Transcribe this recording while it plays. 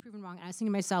proven wrong. And I was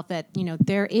thinking to myself that,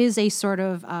 there is a sort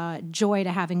of joy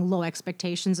to having low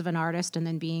expectations of an artist and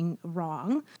then being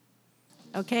wrong.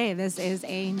 Okay, this is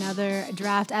another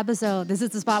draft episode. This is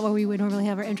the spot where we would normally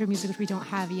have our intro music, which we don't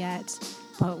have yet,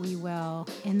 but we will.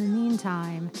 In the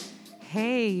meantime,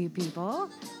 hey people,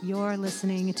 you're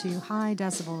listening to High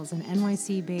Decibels, an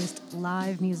NYC-based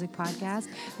live music podcast.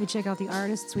 We check out the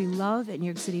artists we love at New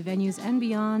York City venues and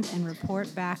beyond and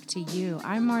report back to you.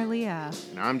 I'm Marlia.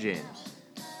 And I'm James.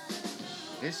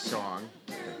 This song,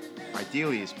 that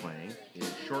ideally is playing,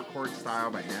 is Short Chord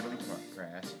Style by Natalie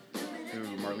Grass, who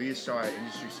Marlia saw at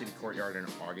Industry City Courtyard on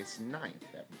August 9th.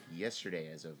 That would be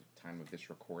yesterday as of time of this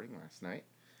recording, last night.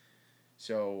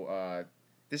 So,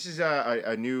 this is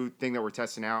a new thing that we're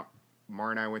testing out. Mar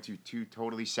and I went to two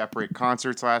totally separate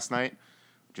concerts last night.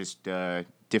 Just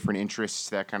different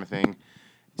interests, that kind of thing.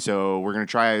 So we're going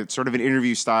to try sort of an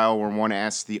interview style where one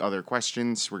asks the other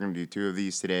questions. We're going to do two of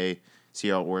these today, see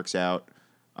how it works out.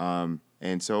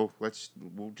 And so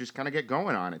we'll just kind of get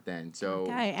going on it then. So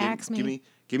okay,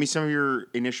 give me some of your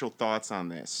initial thoughts on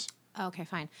this. Okay,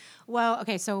 fine. Well,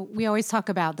 okay, so we always talk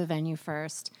about the venue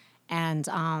first. And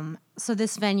so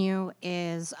this venue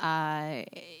is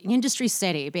Industry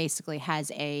City,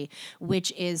 basically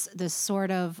which is this sort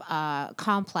of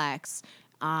complex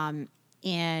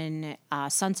in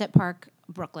Sunset Park,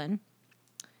 Brooklyn.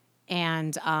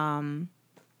 And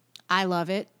I love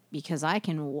it because I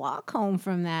can walk home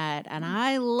from that, and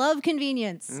I love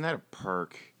convenience. Isn't that a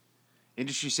perk?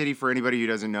 Industry City, for anybody who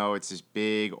doesn't know, it's this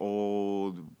big,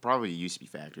 old, probably used to be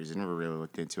factories. I never really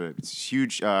looked into it. It's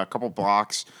huge, couple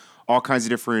blocks, all kinds of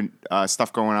different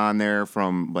stuff going on there,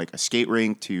 from like a skate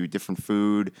rink to different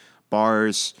food,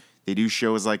 bars. They do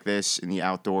shows like this in the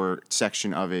outdoor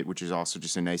section of it, which is also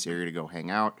just a nice area to go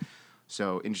hang out.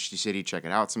 So Industry City, check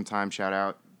it out sometime. Shout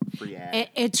out. Free ad.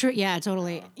 Yeah,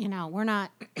 totally. We're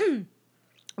not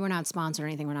we're not sponsored or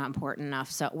anything. We're not important enough.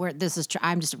 So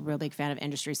I'm just a real big fan of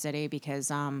Industry City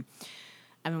because I've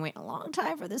been waiting a long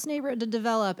time for this neighborhood to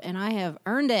develop, and I have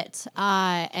earned it.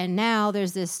 And now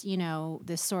there's this,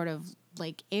 this sort of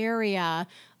like area,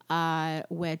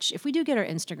 which if we do get our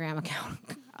Instagram account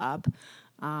up,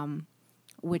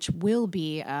 which will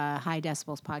be a High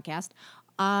Decibels podcast.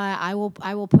 I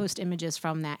will post images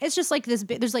from that. It's just like this.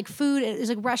 There's like food. There's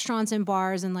like restaurants and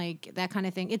bars and like that kind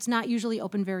of thing. It's not usually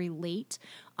open very late,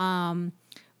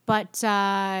 but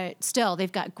still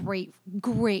they've got great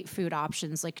food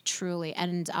options, like truly.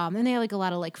 And they have like a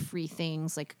lot of like free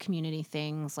things, like community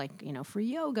things, like free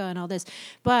yoga and all this.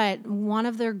 But one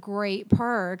of their great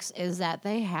perks is that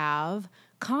they have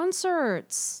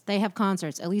concerts. They have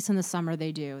concerts. At least in the summer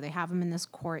they do. They have them in this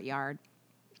courtyard,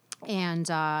 and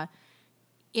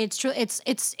it's true.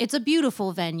 It's a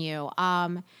beautiful venue.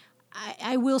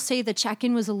 I will say the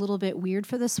check-in was a little bit weird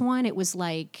for this one. It was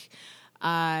like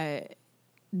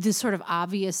this sort of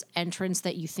obvious entrance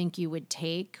that you think you would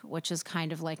take, which is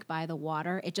kind of like by the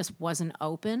water. It just wasn't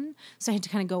open, so I had to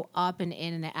kind of go up and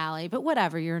in the alley. But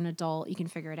whatever, you're an adult, you can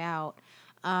figure it out.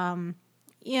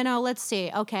 Let's see.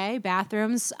 Okay,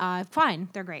 bathrooms, fine,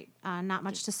 they're great. Not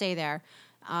much to say there.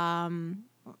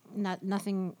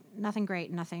 Nothing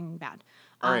great, nothing bad.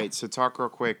 All right, so talk real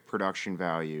quick, production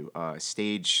value.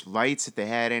 Stage lights, if they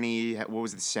had any, what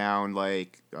was the sound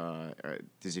like?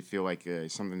 Does it feel like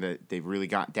something that they've really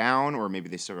got down, or maybe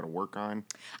they still got to work on?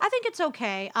 I think it's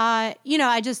okay.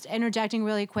 I just interjecting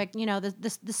really quick, the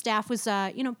staff was,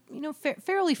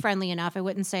 fairly friendly enough. I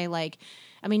wouldn't say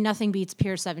nothing beats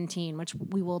Pier 17, which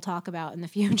we will talk about in the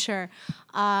future.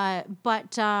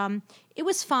 But it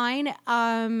was fine.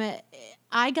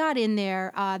 I got in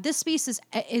there. This space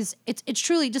it's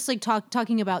truly just like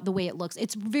talking about the way it looks.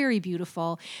 It's very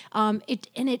beautiful.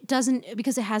 It doesn't,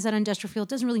 because it has that industrial feel, it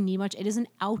doesn't really need much. It is an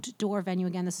outdoor venue.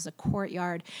 Again, this is a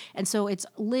courtyard, and so it's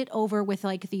lit over with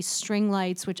like these string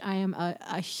lights, which I am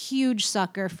a huge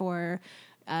sucker for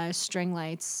string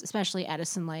lights, especially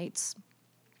Edison lights.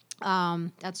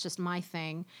 That's just my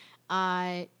thing.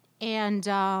 The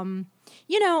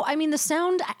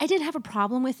sound, I didn't have a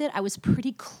problem with it. I was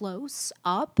pretty close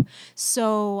up,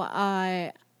 so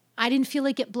I didn't feel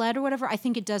like it bled or whatever. I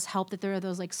think it does help that there are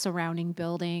those like surrounding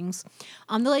buildings.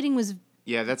 The lighting was...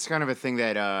 Yeah, that's kind of a thing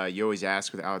that you always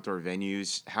ask with outdoor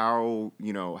venues.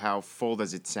 How full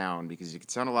does it sound? Because it can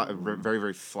sound very,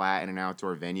 very flat in an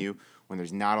outdoor venue when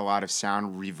there's not a lot of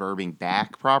sound reverbing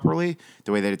back properly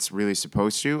the way that it's really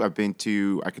supposed to. I've been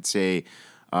to, I could say,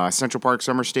 Central Park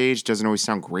Summer Stage. Doesn't always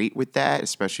sound great with that,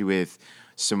 especially with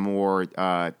some more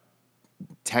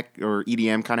tech or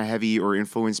EDM kind of heavy or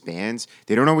influenced bands.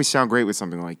 They don't always sound great with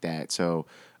something like that. So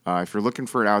if you're looking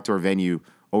for an outdoor venue,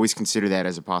 always consider that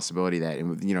as a possibility.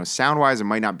 That, sound wise, it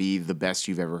might not be the best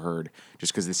you've ever heard,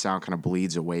 just because the sound kind of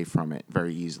bleeds away from it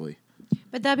very easily.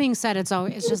 But that being said, it's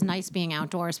just nice being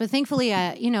outdoors. But thankfully,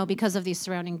 because of these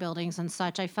surrounding buildings and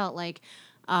such, I felt like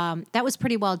that was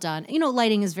pretty well done.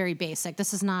 Lighting is very basic.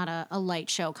 This is not a light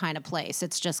show kind of place.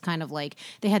 It's just kind of like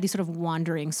they had these sort of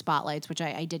wandering spotlights, which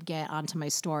I did get onto my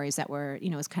stories that were,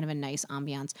 it's kind of a nice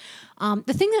ambiance.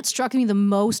 The thing that struck me the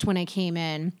most when I came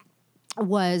in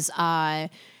was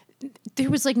there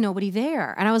was like nobody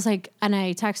there. And I was like, and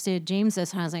I texted James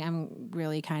this, and I was like, I'm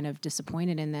really kind of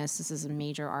disappointed in this. This is a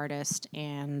major artist,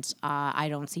 and I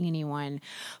don't see anyone.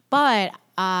 But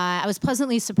I was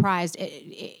pleasantly surprised.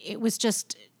 It was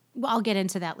just, well, I'll get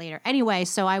into that later. Anyway,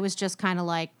 so I was just kind of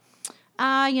like,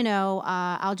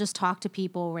 I'll just talk to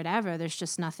people or whatever. There's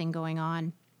just nothing going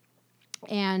on.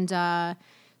 And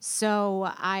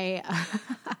so I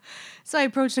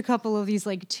approached a couple of these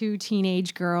like two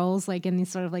teenage girls, like in these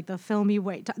sort of like the filmy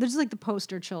way. They're just like the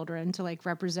poster children to like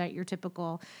represent your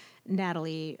typical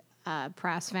Natalie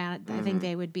Prass fan. I think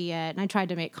they would be it. And I tried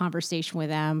to make conversation with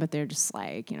them, but they're just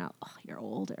like, oh, you're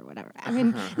old or whatever. I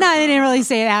mean, no, they didn't really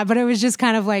say that, but it was just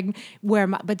kind of like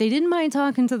but they didn't mind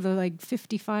talking to the like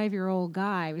 55-year-old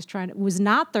guy who was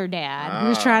not their dad. Who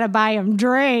was trying to buy him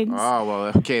drinks. Oh, well,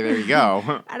 okay, there you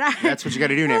go. That's what you got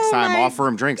to do next time. Offer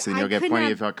him drinks, and you'll get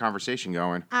plenty of conversation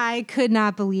going. I could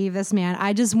not believe this, man.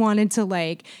 I just wanted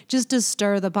to just to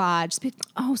stir the pot. Just be,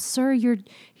 oh, sir, your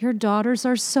daughters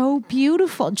are so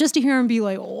beautiful. Just to hear him be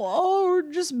like, oh,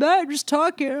 we're just met, just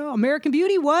talking. American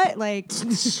Beauty, what? Like,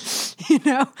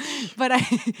 but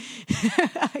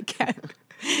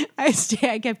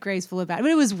I kept graceful about it.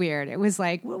 But it was weird. It was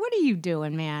like, what are you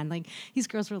doing, man? Like, these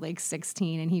girls were like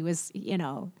 16, and he was, he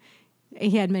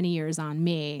had many years on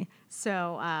me.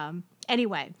 So,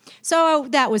 anyway, so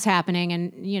that was happening,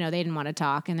 and, they didn't want to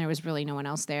talk, and there was really no one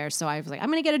else there. So I was like, I'm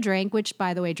going to get a drink, which,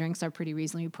 by the way, drinks are pretty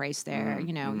reasonably priced there.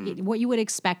 What you would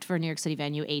expect for a New York City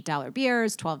venue, $8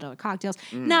 beers, $12 cocktails.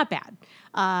 Not bad.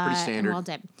 Pretty standard. And well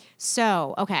done.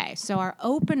 So, okay. So our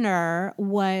opener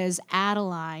was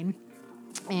Adeline.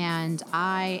 And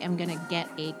I am going to get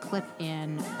a clip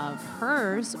in of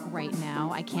hers right now.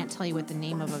 I can't tell you what the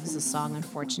name of the song,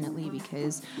 unfortunately,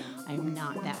 because I'm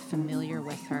not that familiar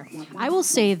with her. I will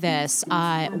say this.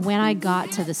 When I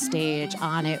got to the stage,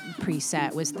 on it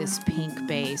preset was this pink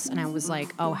bass. And I was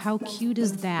like, oh, how cute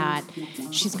is that?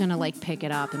 She's going to pick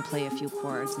it up and play a few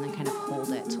chords and then kind of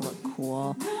hold it to look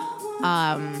cool.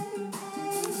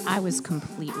 I was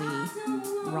completely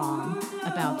wrong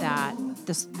about that.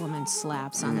 This woman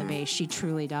slaps on the bass. She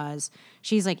truly does.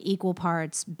 She's equal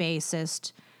parts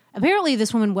bassist. Apparently,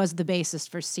 this woman was the bassist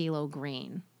for CeeLo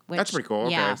Green. That's pretty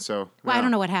cool. Yeah. Okay, so well, I don't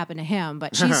know what happened to him,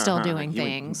 but she's still doing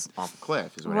things. Off the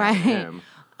cliff is what happened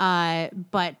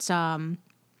to him.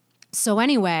 So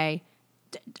anyway,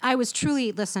 I was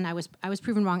truly I was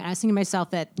proven wrong, and I was thinking to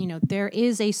myself that there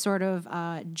is a sort of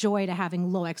joy to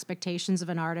having low expectations of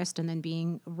an artist and then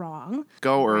being wrong.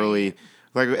 Go early.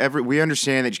 We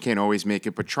understand that you can't always make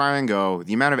it, but try and go.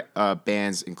 The amount of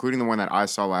bands, including the one that I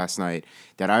saw last night,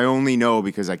 that I only know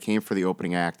because I came for the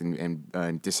opening act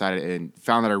and decided and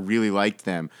found that I really liked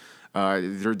them.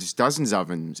 There are just dozens of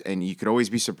them, and you could always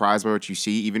be surprised by what you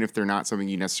see, even if they're not something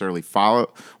you necessarily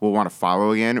will want to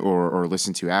follow again or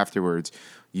listen to afterwards.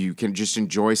 You can just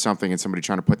enjoy something and somebody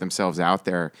trying to put themselves out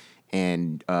there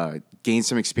and gain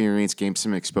some experience, gain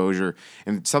some exposure.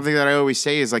 And something that I always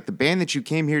say is the band that you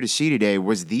came here to see today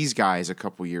was these guys a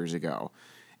couple years ago.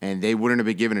 And they wouldn't have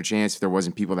been given a chance if there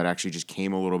wasn't people that actually just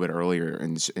came a little bit earlier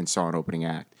and saw an opening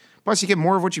act. Plus, you get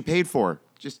more of what you paid for.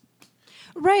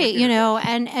 Right,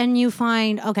 and you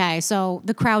find, okay, so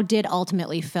the crowd did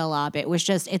ultimately fill up.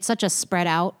 It's such a spread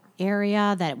out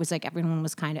area that it was everyone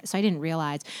was kind of, so I didn't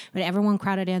realize, but everyone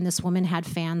crowded in. This woman had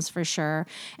fans for sure.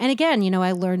 And again,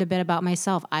 I learned a bit about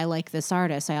myself. I like this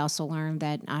artist. I also learned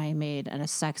that I made a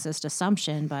sexist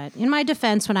assumption, but in my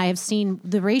defense, when I have seen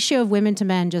the ratio of women to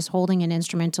men just holding an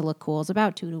instrument to look cool is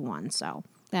about 2 to 1, so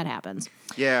that happens.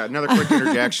 Yeah, another quick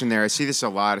interjection there. I see this a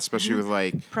lot, especially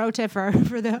with pro tip for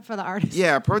the artists.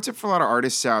 Yeah, pro tip for a lot of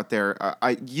artists out there.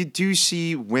 You do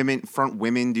see front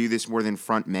women do this more than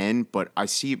front men, but I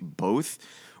see both,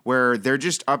 where they're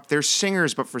just they're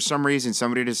singers, but for some reason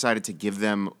somebody decided to give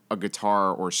them a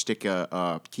guitar or stick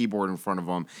a keyboard in front of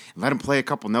them and let them play a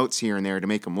couple notes here and there to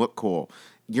make them look cool.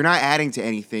 You're not adding to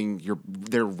anything.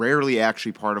 They're rarely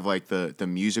actually part of the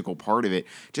musical part of it.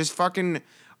 Just fucking.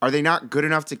 Are they not good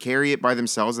enough to carry it by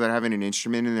themselves without having an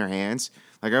instrument in their hands?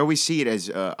 I always see it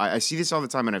as I see this all the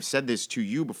time, and I've said this to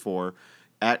you before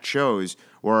at shows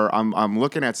where I'm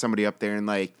looking at somebody up there and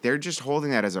they're just holding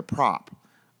that as a prop.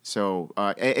 So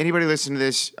anybody listen to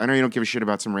this, I know you don't give a shit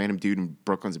about some random dude in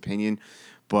Brooklyn's opinion,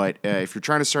 but if you're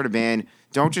trying to start a band,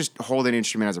 don't just hold an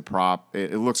instrument as a prop.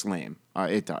 It looks lame.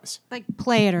 It does. Like,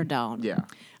 play it or don't. Yeah.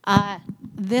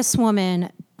 This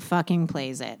woman fucking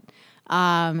plays it.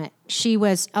 She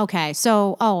was okay.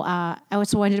 So, I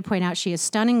also wanted to point out she is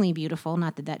stunningly beautiful.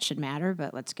 Not that that should matter,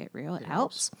 but let's get real. It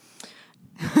helps.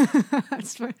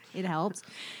 It helps.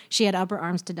 She had upper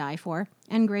arms to die for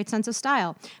and great sense of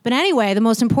style. But anyway, the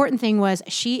most important thing was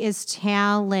she is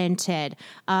talented.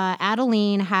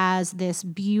 Adeline has this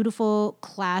beautiful,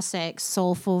 classic,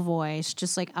 soulful voice.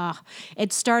 Just like,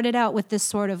 it started out with this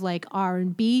sort of like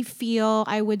R&B feel,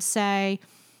 I would say.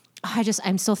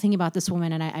 I'm still thinking about this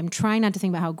woman, and I'm trying not to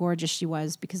think about how gorgeous she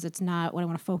was because it's not what I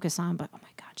want to focus on, but oh my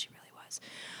God, she really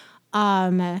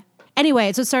was.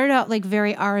 Anyway, so it started out like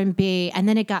very R&B, and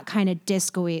then it got kind of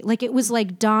disco-y. Like, it was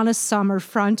like Donna Summer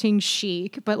fronting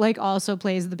Chic, but like also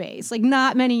plays the bass. Like,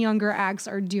 not many younger acts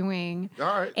are doing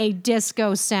a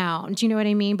disco sound. Do you know what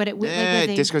I mean? But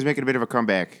disco's making a bit of a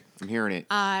comeback. I'm hearing it.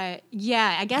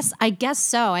 Yeah, I guess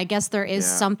so. I guess there is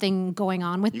something going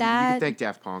on with that. You can thank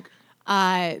Daft Punk.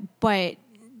 But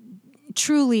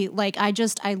truly, like, I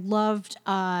loved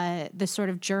the sort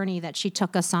of journey that she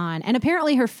took us on. And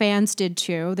apparently her fans did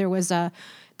too. There was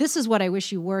this is what I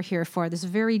wish you were here for, this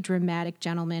very dramatic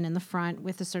gentleman in the front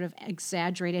with the sort of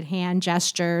exaggerated hand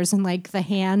gestures and like the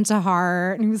hand to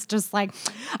heart. And he was just like,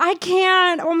 I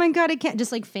can't, oh my God, I can't,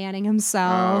 just like fanning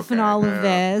himself and all of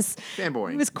this.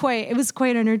 Fanboy. It was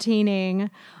quite entertaining.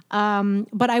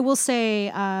 But I will say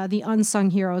the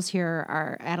unsung heroes here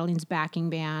are Adeline's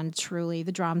backing band, truly.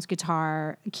 The drums,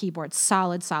 guitar, keyboard,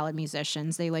 solid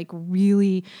musicians. They like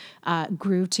really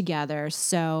groove together.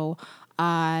 So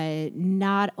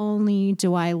not only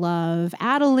do I love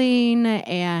Adeline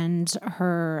and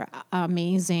her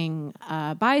amazing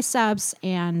biceps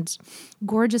and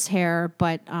gorgeous hair,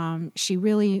 but she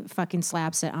really fucking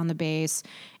slaps it on the bass.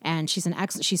 And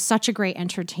she's such a great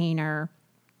entertainer.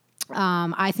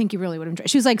 I think you really would enjoy.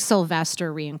 She was like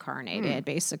Sylvester reincarnated,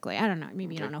 basically. I don't know.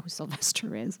 Maybe you don't know who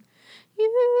Sylvester is.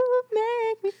 You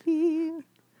make me feel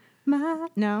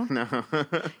No? No.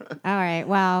 All right.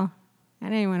 Well,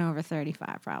 anyone over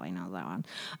 35 probably knows that one.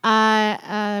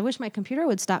 I wish my computer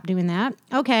would stop doing that.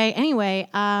 Okay. Anyway.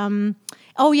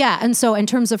 Oh yeah. And so in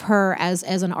terms of her as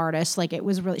an artist, like, it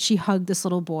was really, she hugged this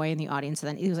little boy in the audience, and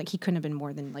then it was like, he couldn't have been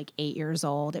more than like 8 years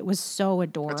old. It was so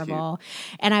adorable.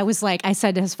 And I was like, I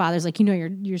said to his father's like,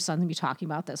 your son's gonna be talking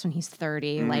about this when he's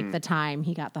 30, like the time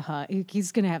he got the hug,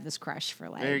 he's going to have this crush for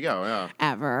like, there you go. Yeah.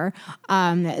 Ever.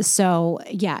 So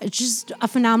yeah, it's just a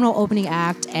phenomenal opening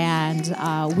act. And,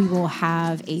 we will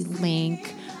have a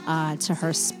link, to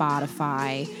her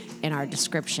Spotify in our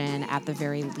description at the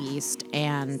very least.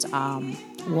 And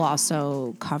we'll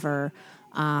also cover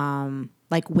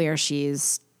like where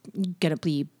she's going to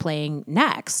be playing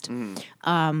next.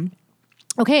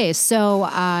 Okay,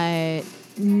 so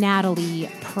Natalie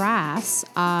Prass,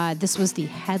 this was the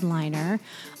headliner.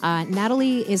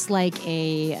 Natalie is like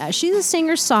she's a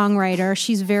singer-songwriter.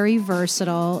 She's very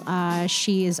versatile.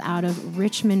 She is out of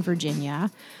Richmond,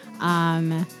 Virginia.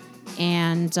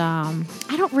 And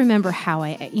I don't remember how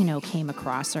I, came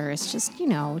across her. It's just,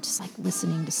 just like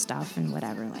listening to stuff and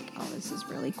whatever. Like, oh, this is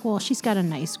really cool. She's got a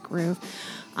nice groove.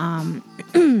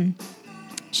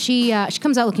 She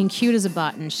comes out looking cute as a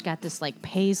button. She's got this like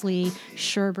paisley,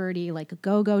 sherbety, like a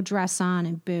go-go dress on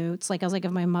and boots. Like, I was like,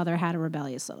 if my mother had a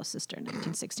rebellious little sister in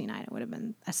 1969, it would have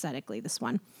been aesthetically this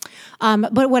one.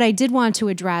 But what I did want to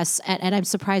address, and I'm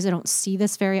surprised I don't see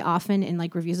this very often in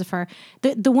like reviews of her,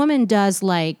 the woman does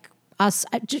like us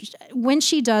when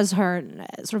she does her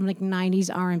sort of like 90s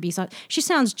R&B song, she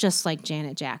sounds just like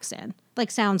Janet Jackson.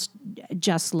 Like, sounds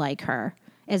just like her,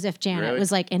 as if Janet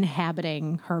was like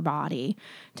inhabiting her body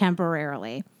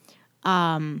temporarily.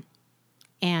 And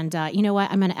you know what?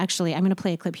 I'm going to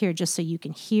play a clip here just so you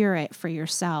can hear it for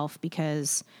yourself,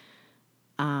 because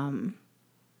I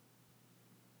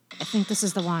think this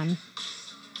is the one.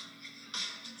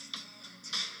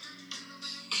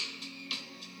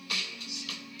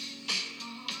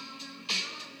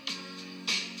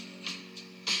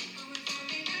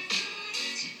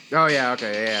 Oh, yeah,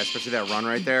 okay, yeah, especially that run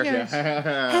right there. Yeah,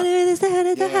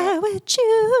 with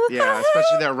you. Yeah,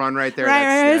 especially that run right there.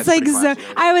 Right. It's like, so,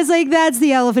 I was like, that's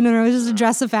the elephant in the room. Just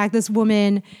address the fact this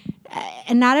woman,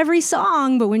 and not every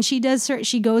song, but when she does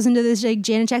she goes into this like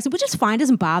Janet Jackson, which is fine,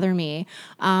 doesn't bother me.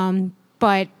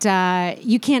 But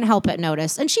you can't help but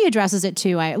notice. And she addresses it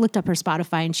too. I looked up her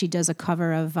Spotify, and she does a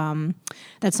cover of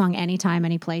that song, Anytime,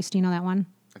 Any Place. Do you know that one?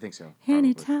 I think so.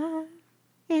 Anytime.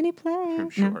 Any place. I'm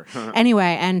sure. No.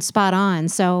 Anyway, and spot on.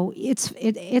 So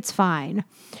it's fine.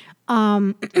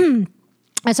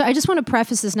 And so I just want to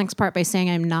preface this next part by saying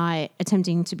I'm not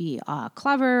attempting to be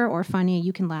clever or funny.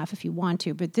 You can laugh if you want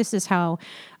to, but this is how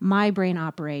my brain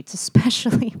operates,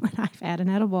 especially when I've had an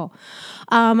edible.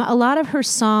 A lot of her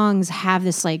songs have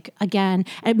this, like, again,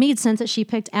 it made sense that she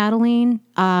picked Adeline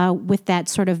with that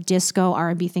sort of disco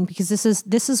R&B thing, because this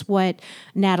is what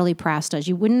Natalie Prass does.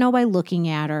 You wouldn't know by looking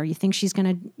at her. You think she's going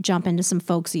to jump into some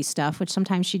folksy stuff, which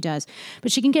sometimes she does,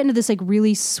 but she can get into this like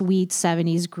really sweet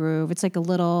 70s groove. It's like a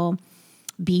little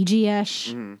Bee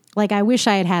Gee-ish. Like, I wish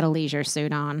I had had a leisure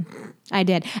suit on. I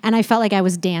did. And I felt like I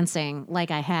was dancing,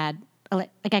 like I had, like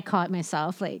I caught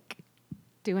myself, like,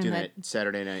 doing that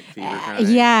Saturday Night Fever kind of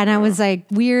thing. Yeah, and I was, like,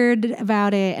 weird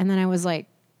about it. And then I was like,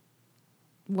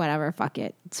 whatever, fuck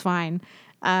it. It's fine.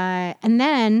 And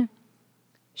then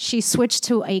she switched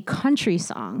to a country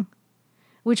song,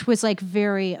 which was, like,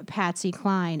 very Patsy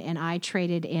Cline. And I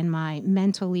traded in my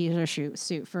mental leisure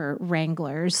suit for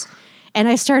Wranglers. And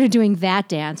I started doing that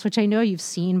dance, which I know you've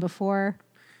seen before.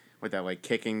 With that, like,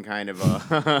 kicking kind of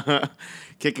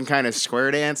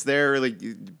square dance there, like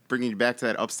bringing you back to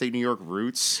that upstate New York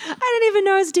roots. I didn't even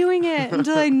know I was doing it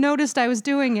until I noticed I was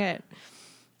doing it.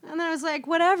 And then I was like,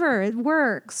 whatever, it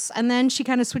works. And then she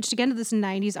kind of switched again to this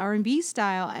 90s R&B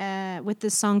style with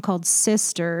this song called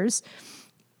Sisters.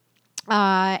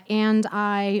 And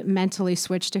I mentally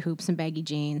switched to hoops and baggy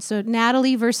jeans. So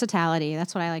Natalie Versatility,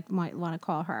 that's what I might want to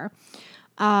call her.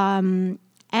 And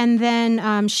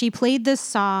then she played this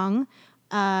song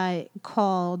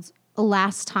called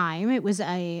Last Time. It was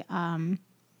a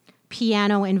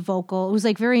piano and vocal. It was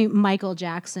like very Michael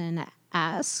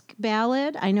Jackson-esque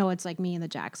ballad. I know it's like Me and the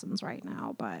Jacksons right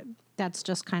now, but that's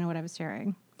just kind of what I was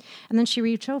hearing. And then she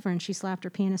reached over and she slapped her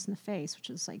penis in the face,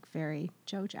 which is like very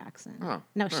Joe Jackson. Oh.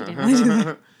 No, she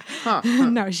didn't.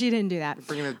 No, she didn't do that.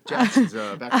 Bringing the Jacksons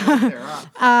back there,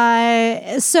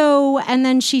 huh? So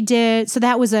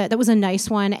that was a nice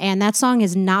one, and that song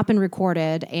has not been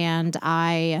recorded, and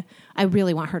I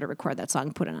really want her to record that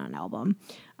song, put it on an album.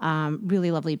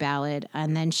 Really lovely ballad.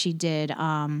 And then she did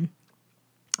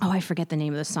I forget the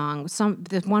name of the song.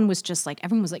 The one was just like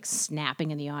everyone was like snapping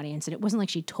in the audience, and it wasn't like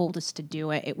she told us to do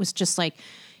it. It was just like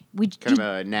kind of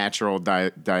a natural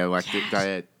dialectic,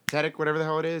 dietetic, whatever the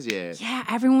hell it is. Yeah. Yeah,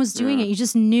 everyone was doing it. You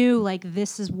just knew like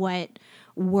this is what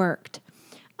worked.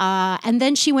 And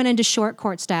then she went into short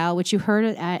chord style, which you heard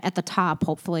at the top,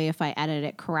 hopefully, if I edited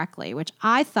it correctly, which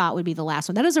I thought would be the last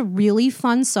one. That is a really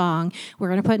fun song. We're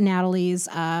going to put Natalie's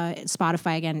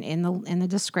Spotify again in the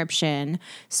description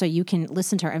so you can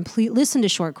listen to her. And please listen to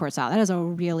short chord style. That is a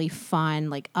really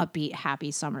fun, like upbeat, happy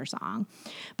summer song.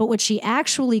 But what she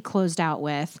actually closed out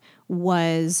with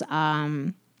was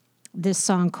this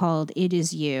song called It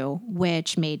Is You,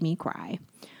 which made me cry.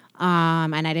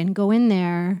 And I didn't go in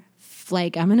there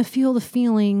like I'm gonna feel the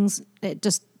feelings. It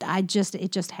just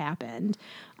happened.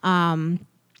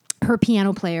 Her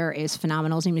piano player is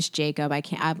phenomenal. His name is Jacob.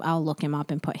 I'll look him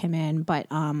up and put him in. But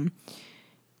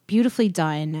beautifully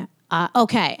done.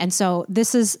 Okay, and so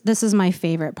this is my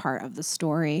favorite part of the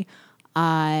story.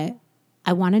 I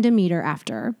wanted to meet her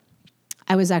after.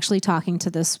 I was actually talking to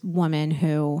this woman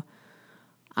who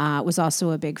was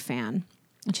also a big fan,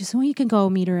 and she said, "Well, you can go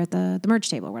meet her at the merch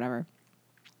table or whatever."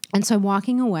 And so I'm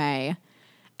walking away,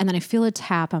 and then I feel a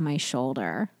tap on my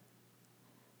shoulder,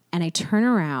 and I turn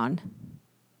around,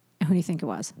 and who do you think it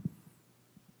was?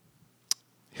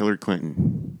 Hillary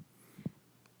Clinton.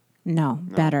 No,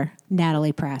 better.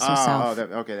 Natalie Prass herself.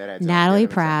 That adds Natalie up.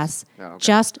 Yeah, Prass okay.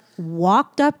 just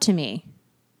walked up to me,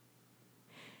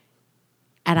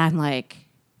 and I'm like,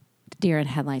 deer in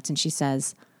headlights, and she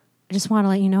says, I just want to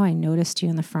let you know I noticed you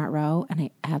in the front row, and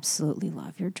I absolutely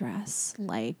love your dress,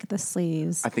 like the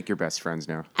sleeves. I think you're best friends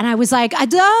now. And I was like, what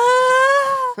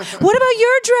about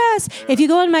your dress? If you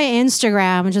go on my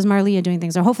Instagram, which is Marlia doing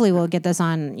things, or hopefully we'll get this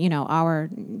on, our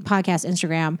podcast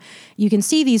Instagram, you can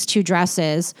see these two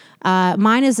dresses.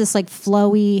 Mine is this like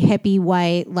flowy, hippie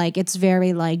white, like it's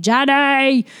very like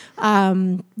Johnny.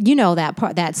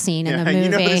 That scene in the movie. You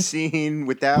know the scene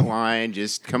with that line.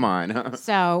 Just come on.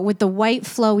 So with the white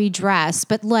flowy dress,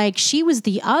 but like she was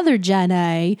the other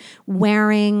Jenny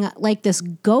wearing like this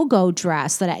go-go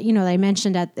dress that I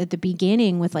mentioned at the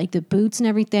beginning with like the boots and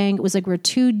everything. It was like we're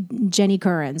two Jenny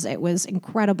Currans. It was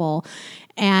incredible.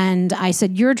 And I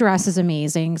said, your dress is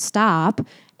amazing. Stop.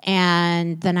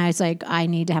 And then I was like, I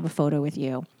need to have a photo with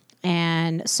you.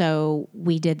 And so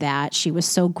we did that. She was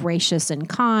so gracious and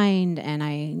kind. And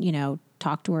I,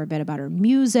 talked to her a bit about her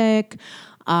music.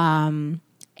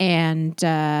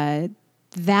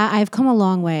 that I've come a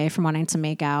long way from wanting to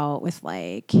make out with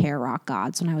like hair rock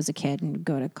gods when I was a kid and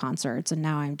go to concerts. And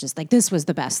now I'm just like, this was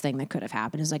the best thing that could have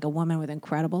happened, is like a woman with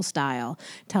incredible style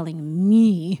telling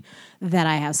me that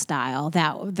I have style.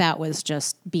 That was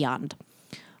just beyond.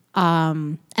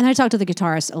 And I talked to the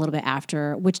guitarist a little bit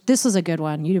after, which this was a good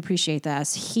one. You'd appreciate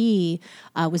this. He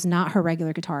was not her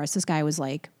regular guitarist. This guy was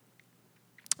like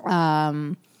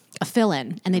a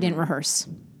fill-in, and they didn't rehearse.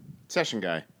 Session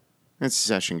guy. That's a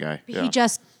session guy. He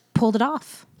just pulled it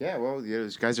off. Yeah, well,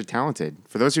 those guys are talented.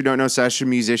 For those who don't know, session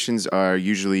musicians are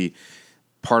usually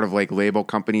part of like label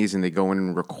companies, and they go in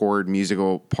and record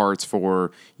musical parts for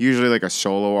usually like a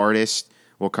solo artist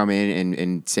will come in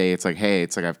and say, it's like, hey,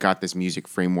 it's like I've got this music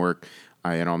framework.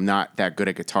 I'm not that good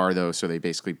at guitar though, so they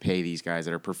basically pay these guys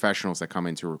that are professionals that come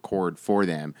in to record for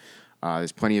them.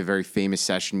 There's plenty of very famous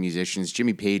session musicians.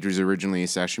 Jimmy Page was originally a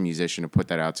session musician, to put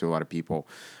that out to a lot of people.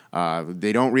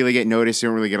 They don't really get noticed. They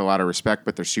don't really get a lot of respect,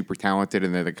 but they're super talented,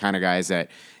 and they're the kind of guys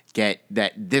that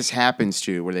this happens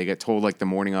to, where they get told like the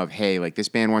morning of, hey, like this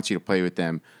band wants you to play with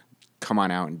them. Come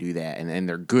on out and do that. And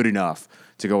they're good enough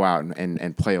to go out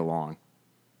and play along.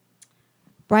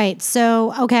 Right.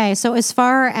 So, okay. So as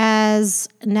far as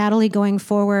Natalie going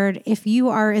forward, if you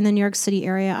are in the New York City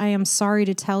area, I am sorry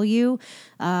to tell you,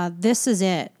 this is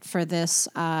it for this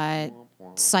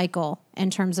cycle in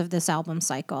terms of this album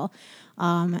cycle.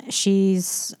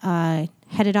 She's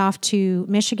headed off to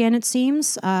Michigan, it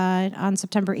seems, on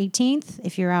September 18th,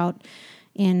 if you're out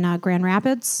in Grand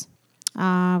Rapids.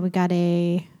 We got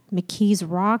a McKees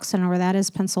Rocks, I don't know where that is,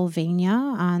 Pennsylvania,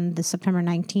 on the September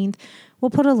 19th. We'll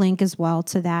put a link as well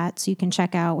to that so you can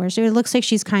check out where it looks like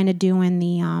she's kind of doing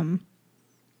the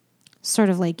sort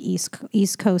of like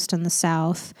East Coast and the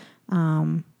South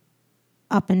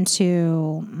up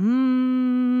until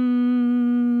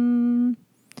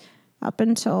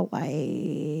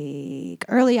like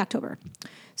early October.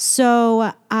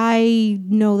 So I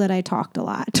know that I talked a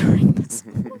lot during this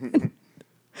moment.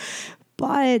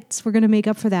 But we're going to make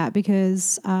up for that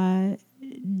because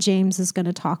James is going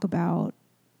to talk about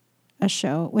a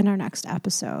show in our next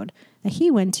episode that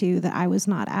he went to that I was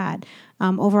not at.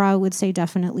 Overall, I would say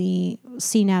definitely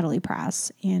see Natalie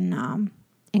Prass in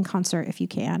concert if you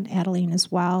can. Adeline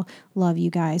as well. Love you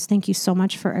guys. Thank you so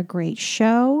much for a great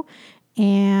show.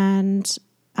 And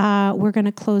we're going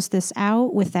to close this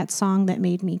out with that song that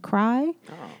made me cry.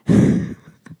 Oh.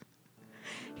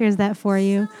 Here's that for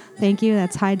you. Thank you.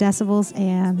 That's High Decibels,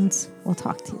 and we'll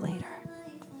talk to you later.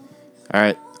 All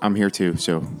right. I'm here too,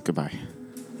 so goodbye.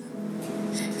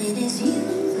 It is you,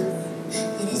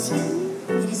 it is you,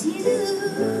 it is you.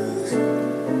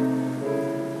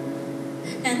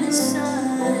 And the sun